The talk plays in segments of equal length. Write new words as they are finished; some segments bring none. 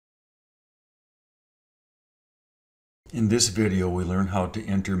In this video, we learn how to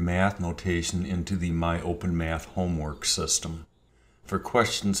enter math notation into the MyOpenMath homework system. For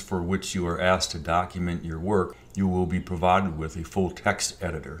questions for which you are asked to document your work, you will be provided with a full text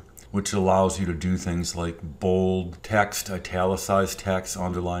editor, which allows you to do things like bold text, italicize text,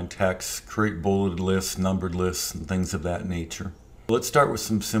 underline text, create bulleted lists, numbered lists, and things of that nature. Let's start with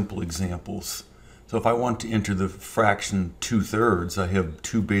some simple examples. So if I want to enter the fraction 2/3, I have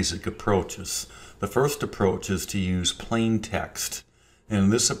two basic approaches. The first approach is to use plain text. And in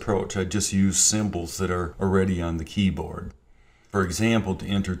this approach, I just use symbols that are already on the keyboard. For example, to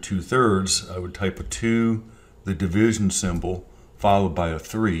enter 2/3, I would type a 2, the division symbol, followed by a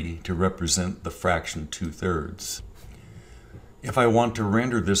 3 to represent the fraction 2/3. If I want to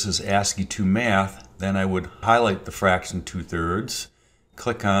render this as ASCII to math, then I would highlight the fraction 2/3,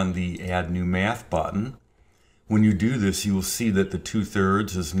 click on the Add New Math button. When you do this, you will see that the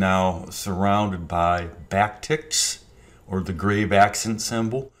 2/3 is now surrounded by backticks, or the grave accent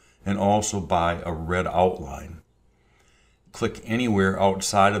symbol, and also by a red outline. Click anywhere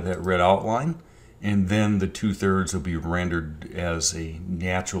outside of that red outline, and then the 2/3 will be rendered as a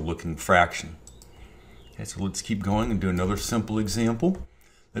natural looking fraction. Okay, so let's keep going and do another simple example.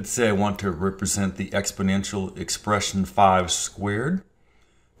 Let's say I want to represent the exponential expression 5 squared.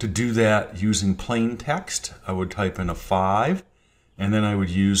 To do that using plain text, I would type in a 5, and then I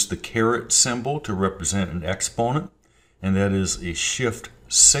would use the caret symbol to represent an exponent, and that is a shift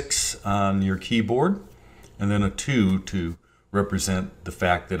 6 on your keyboard, and then a 2 to represent the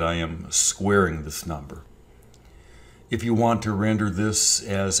fact that I am squaring this number. If you want to render this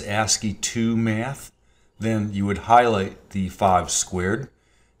as ASCII to math, then you would highlight the 5 squared,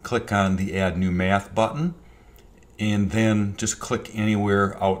 click on the Add New Math button, and then just click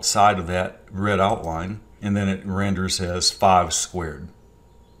anywhere outside of that red outline, and then it renders as 5 squared.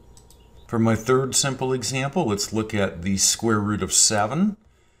 For my third simple example, let's look at the square root of 7.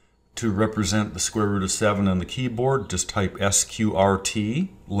 To represent the square root of 7 on the keyboard, just type SQRT,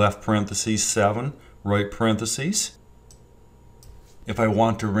 left parentheses 7, right parentheses. If I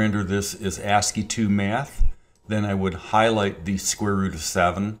want to render this as ASCII to math, then I would highlight the square root of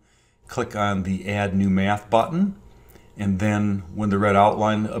 7, click on the Add New Math button, and then when the red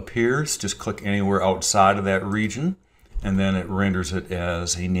outline appears, just click anywhere outside of that region, and then it renders it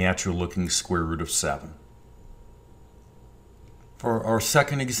as a natural looking square root of 7. For our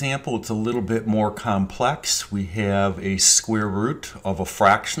second example, it's a little bit more complex. We have a square root of a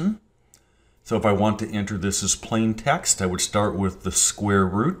fraction. So if I want to enter this as plain text, I would start with the square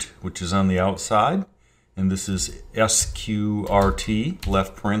root, which is on the outside, and this is SQRT,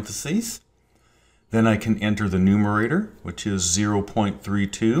 left parentheses. Then I can enter the numerator, which is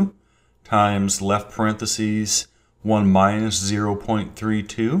 0.32 times left parentheses 1 minus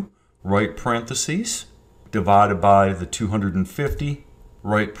 0.32, right parentheses, divided by the 250,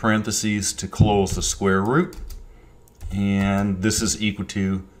 right parentheses to close the square root, and this is equal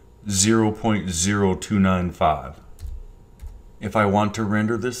to 0.0295. If I want to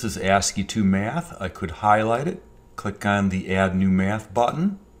render this as ASCII to math, I could highlight it, click on the Add New Math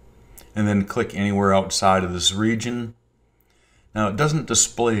button, and then click anywhere outside of this region. Now it doesn't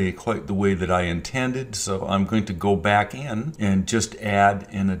display quite the way that I intended, so I'm going to go back in and just add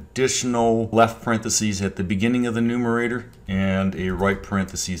an additional left parentheses at the beginning of the numerator and a right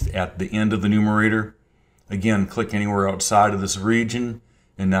parentheses at the end of the numerator. Again, click anywhere outside of this region,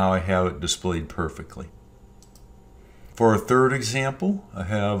 and now I have it displayed perfectly. For a third example, I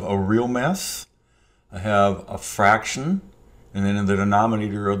have a real mess. I have a fraction, and then in the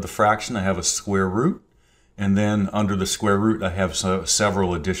denominator of the fraction I have a square root, and then under the square root I have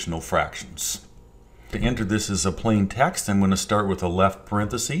several additional fractions. To enter this as a plain text, I'm going to start with a left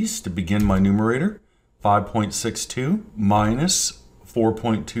parentheses to begin my numerator, 5.62 minus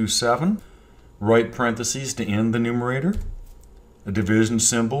 4.27, right parentheses to end the numerator, a division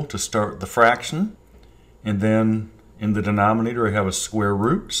symbol to start the fraction, and then in the denominator I have a square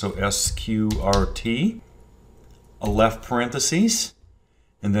root, so SQRT, a left parentheses,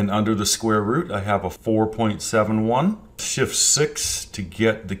 and then under the square root I have a 4.71, shift 6 to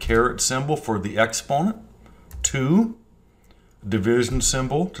get the caret symbol for the exponent, 2, division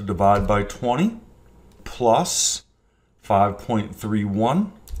symbol to divide by 20, plus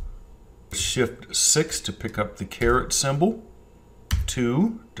 5.31, shift 6 to pick up the caret symbol,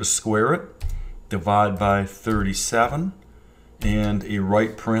 2 to square it, divide by 37, and a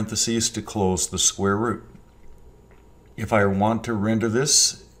right parentheses to close the square root. If I want to render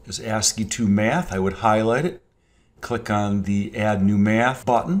this as ASCII to math, I would highlight it, click on the Add New Math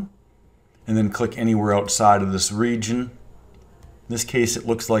button, and then click anywhere outside of this region. this case, it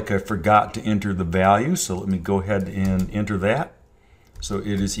looks like I forgot to enter the value, so let me go ahead and enter that. So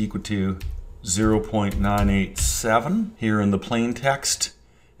it is equal to 0.987 here in the plain text.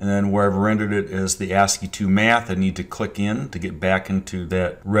 And then where I've rendered it as the ASCII2 math, I need to click in to get back into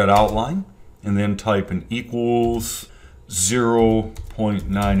that red outline. And then type in equals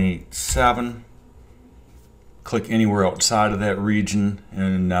 0.987. Click anywhere outside of that region,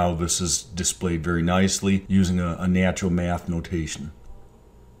 and now this is displayed very nicely using a natural math notation.